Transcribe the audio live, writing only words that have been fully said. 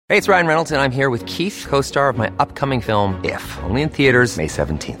Hey, it's Ryan Reynolds, and I'm here with Keith, co-star of my upcoming film, If, only in theaters May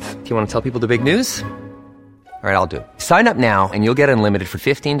 17th. Do you want to tell people the big news? All right, I'll do it. Sign up now and you'll get unlimited for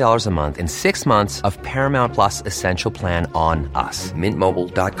 $15 a month and 6 months of Paramount Plus Essential Plan on us.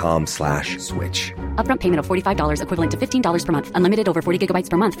 MintMobile.com/switch. Upfront payment of $45 equivalent to $15 per month. Unlimited over 40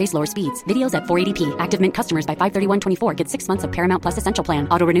 gigabytes per month. Face lower speeds. Videos at 480p. Active Mint customers by 531.24 get 6 months of Paramount Plus Essential Plan.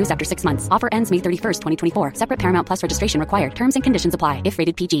 Auto renews after 6 months. Offer ends May 31st, 2024. Separate Paramount Plus registration required. Terms and conditions apply if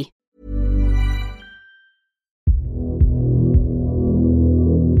rated PG.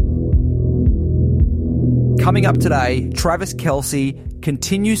 Coming up today, Travis Kelce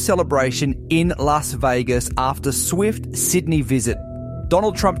continues celebration in Las Vegas after swift Sydney visit.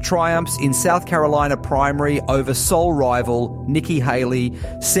 Donald Trump triumphs in South Carolina primary over sole rival Nikki Haley.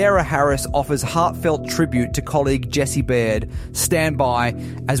 Sarah Harris offers heartfelt tribute to colleague Jesse Baird. Stand by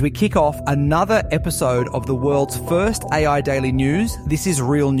as we kick off another episode of the world's first AI Daily News. This is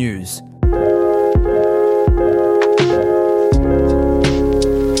Real News.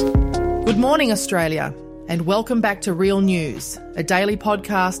 Good morning, Australia. And welcome back to Real News, a daily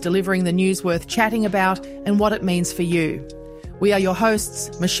podcast delivering the news worth chatting about and what it means for you. We are your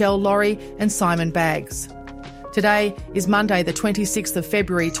hosts, Michelle Laurie and Simon Baggs. Today is Monday, the 26th of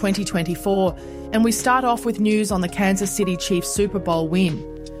February 2024, and we start off with news on the Kansas City Chiefs Super Bowl win,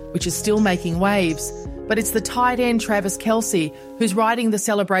 which is still making waves, but it's the tight end Travis Kelce who's riding the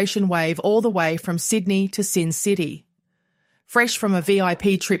celebration wave all the way from Sydney to Sin City. Fresh from a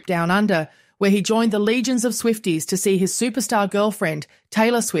VIP trip down under, where he joined the legions of Swifties to see his superstar girlfriend,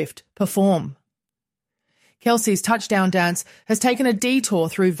 Taylor Swift, perform. Kelce's touchdown dance has taken a detour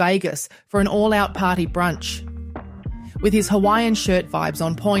through Vegas for an all-out party brunch. With his Hawaiian shirt vibes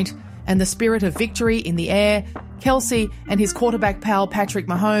on point and the spirit of victory in the air, Kelce and his quarterback pal Patrick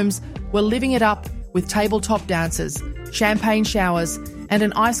Mahomes were living it up with tabletop dances, champagne showers, and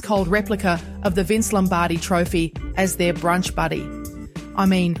an ice-cold replica of the Vince Lombardi trophy as their brunch buddy. I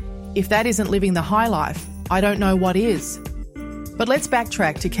mean, if that isn't living the high life, I don't know what is. But let's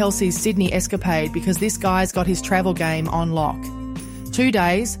backtrack to Kelce's Sydney escapade because this guy's got his travel game on lock. 2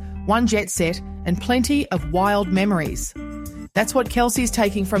 days, one jet set, and plenty of wild memories. That's what Kelce's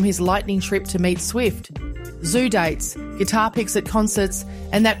taking from his lightning trip to meet Swift. Zoo dates, guitar picks at concerts,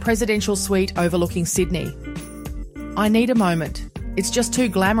 and that presidential suite overlooking Sydney. I need a moment. It's just too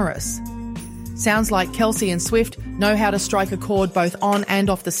glamorous. Sounds like Kelce and Swift know how to strike a chord both on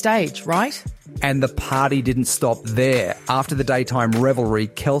and off the stage, right? And the party didn't stop there. After the daytime revelry,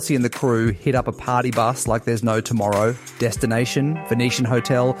 Kelce and the crew hit up a party bus like there's no tomorrow. Destination, Venetian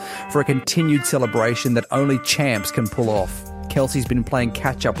Hotel, for a continued celebration that only champs can pull off. Kelce's been playing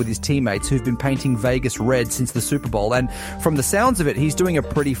catch-up with his teammates who've been painting Vegas red since the Super Bowl, and from the sounds of it, he's doing a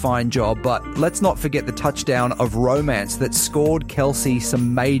pretty fine job, but let's not forget the touchdown of romance that scored Kelce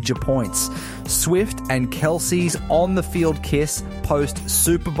some major points. Swift and Kelce's on-the-field kiss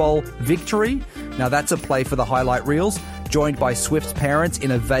post-Super Bowl victory. Now that's a play for the highlight reels. Joined by Swift's parents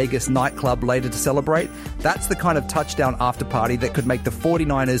in a Vegas nightclub later to celebrate. That's the kind of touchdown after party that could make the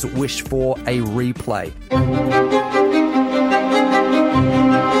 49ers wish for a replay.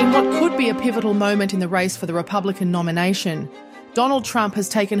 In what could be a pivotal moment in the race for the Republican nomination, Donald Trump has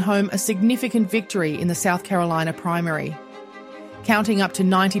taken home a significant victory in the South Carolina primary. Counting up to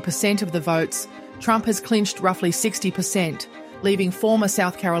 90% of the votes, Trump has clinched roughly 60%, leaving former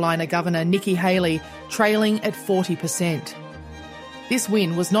South Carolina Governor Nikki Haley trailing at 40%. This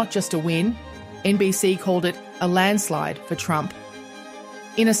win was not just a win. NBC called it a landslide for Trump.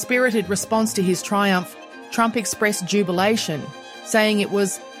 In a spirited response to his triumph, Trump expressed jubilation, saying it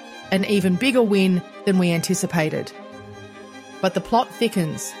was an even bigger win than we anticipated. But the plot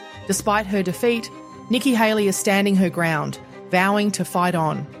thickens. Despite her defeat, Nikki Haley is standing her ground, vowing to fight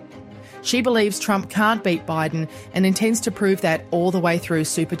on. She believes Trump can't beat Biden and intends to prove that all the way through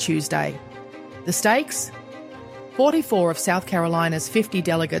Super Tuesday. The stakes? 44 of South Carolina's 50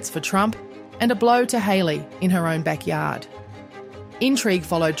 delegates for Trump and a blow to Haley in her own backyard. Intrigue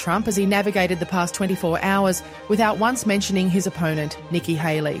followed Trump as he navigated the past 24 hours without once mentioning his opponent, Nikki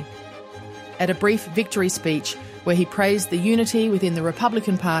Haley. At a brief victory speech where he praised the unity within the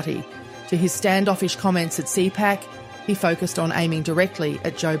Republican Party, to his standoffish comments at CPAC, he focused on aiming directly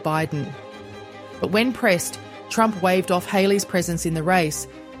at Joe Biden. But when pressed, Trump waved off Haley's presence in the race,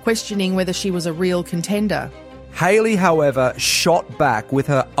 questioning whether she was a real contender. Haley, however, shot back with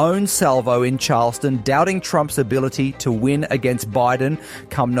her own salvo in Charleston, doubting Trump's ability to win against Biden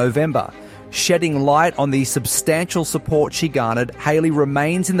come November. Shedding light on the substantial support she garnered, Haley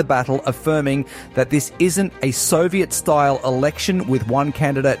remains in the battle, affirming that this isn't a Soviet-style election with one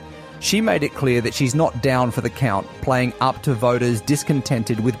candidate, She made it clear that she's not down for the count, playing up to voters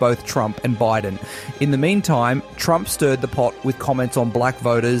discontented with both Trump and Biden. In the meantime, Trump stirred the pot with comments on black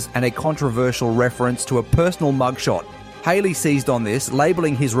voters and a controversial reference to a personal mugshot. Haley seized on this,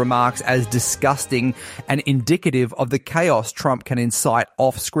 labelling his remarks as disgusting and indicative of the chaos Trump can incite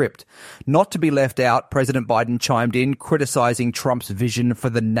off script. Not to be left out, President Biden chimed in, criticising Trump's vision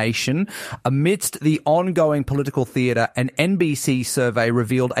for the nation. Amidst the ongoing political theatre, an NBC survey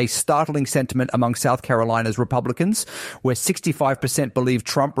revealed a startling sentiment among South Carolina's Republicans, where 65% believe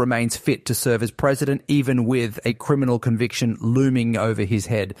Trump remains fit to serve as president, even with a criminal conviction looming over his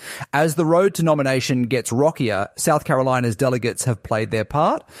head. As the road to nomination gets rockier, South Carolina's delegates have played their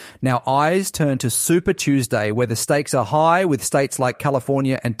part. Now eyes turn to Super Tuesday, where the stakes are high, with states like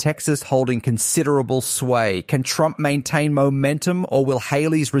California and Texas holding considerable sway. Can Trump maintain momentum, or will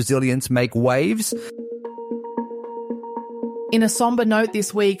Haley's resilience make waves? In a sombre note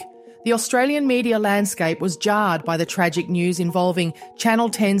this week, the Australian media landscape was jarred by the tragic news involving Channel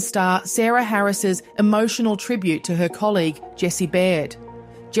 10 star Sarah Harris's emotional tribute to her colleague Jessie Baird.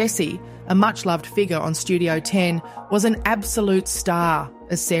 Jessie, a much-loved figure on Studio 10, was an absolute star,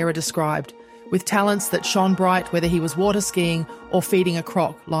 as Sarah described, with talents that shone bright whether he was water skiing or feeding a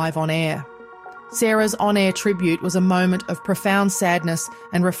croc live on air. Sarah's on-air tribute was a moment of profound sadness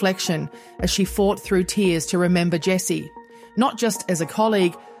and reflection as she fought through tears to remember Jessie, not just as a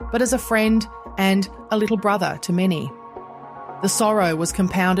colleague, but as a friend and a little brother to many. The sorrow was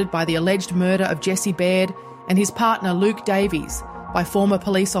compounded by the alleged murder of Jessie Baird and his partner Luke Davies by former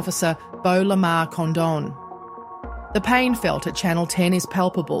police officer Beau Lamar Condon. The pain felt at Channel 10 is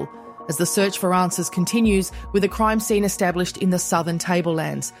palpable as the search for answers continues, with a crime scene established in the southern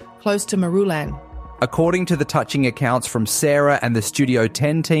tablelands, close to Marulan. According to the touching accounts from Sarah and the Studio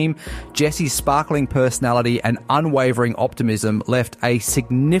 10 team, Jessie's sparkling personality and unwavering optimism left a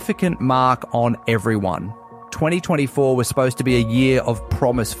significant mark on everyone. 2024 was supposed to be a year of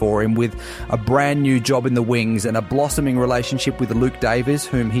promise for him, with a brand new job in the wings and a blossoming relationship with Luke Davies,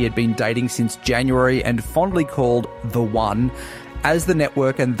 whom he had been dating since January and fondly called The One. As the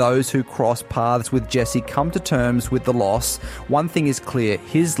network and those who cross paths with Jessie come to terms with the loss, one thing is clear: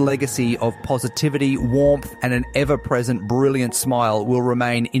 his legacy of positivity, warmth, and an ever-present brilliant smile will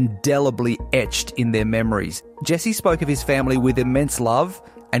remain indelibly etched in their memories. Jessie spoke of his family with immense love,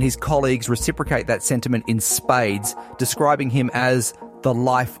 and his colleagues reciprocate that sentiment in spades, describing him as the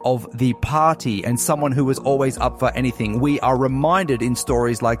life of the party and someone who was always up for anything. We are reminded in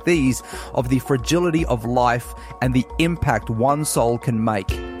stories like these of the fragility of life and the impact one soul can make.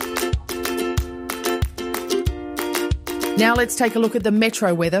 Now let's take a look at the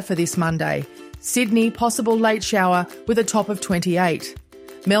metro weather for this Monday. Sydney, possible late shower with a top of 28.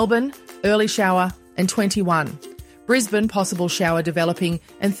 Melbourne, early shower and 21. Brisbane, possible shower developing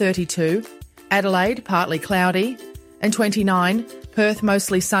and 32. Adelaide, partly cloudy and 29. Perth,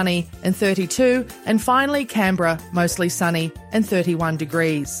 mostly sunny and 32. And finally, Canberra, mostly sunny and 31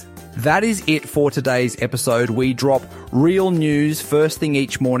 degrees. That is it for today's episode. We drop real news first thing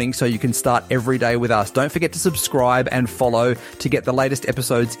each morning, so you can start every day with us. Don't forget to subscribe and follow to get the latest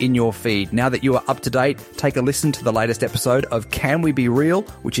episodes in your feed. Now that you are up to date, take a listen to the latest episode of Can We Be Real,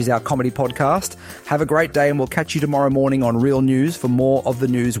 which is our comedy podcast. Have a great day, and we'll catch you tomorrow morning on Real News for more of the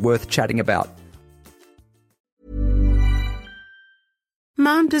news worth chatting about.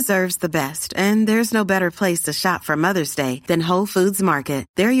 Mom deserves the best, and there's no better place to shop for Mother's Day than Whole Foods Market.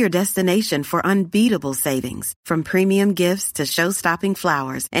 They're your destination for unbeatable savings, from premium gifts to show-stopping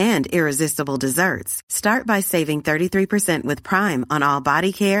flowers and irresistible desserts. Start by saving 33% with Prime on all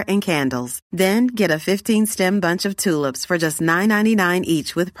body care and candles. Then get a 15-stem bunch of tulips for just $9.99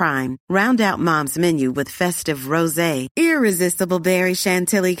 each with Prime. Round out Mom's menu with festive rosé, irresistible berry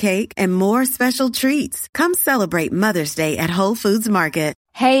chantilly cake, and more special treats. Come celebrate Mother's Day at Whole Foods Market.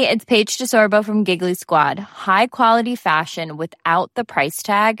 Hey, it's Paige DeSorbo from Giggly Squad. High quality fashion without the price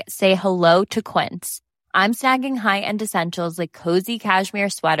tag. Say hello to Quince. I'm snagging high-end essentials like cozy cashmere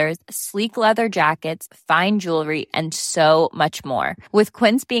sweaters, sleek leather jackets, fine jewelry, and so much more. With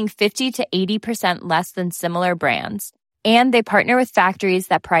Quince being 50 to 80% less than similar brands. And they partner with factories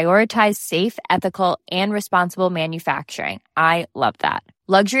that prioritize safe, ethical, and responsible manufacturing. I love that.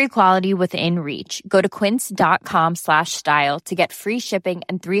 Luxury quality within reach. Go to quince.com/style to get free shipping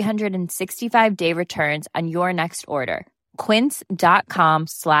and 365-day returns on your next order.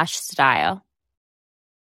 Quince.com/style.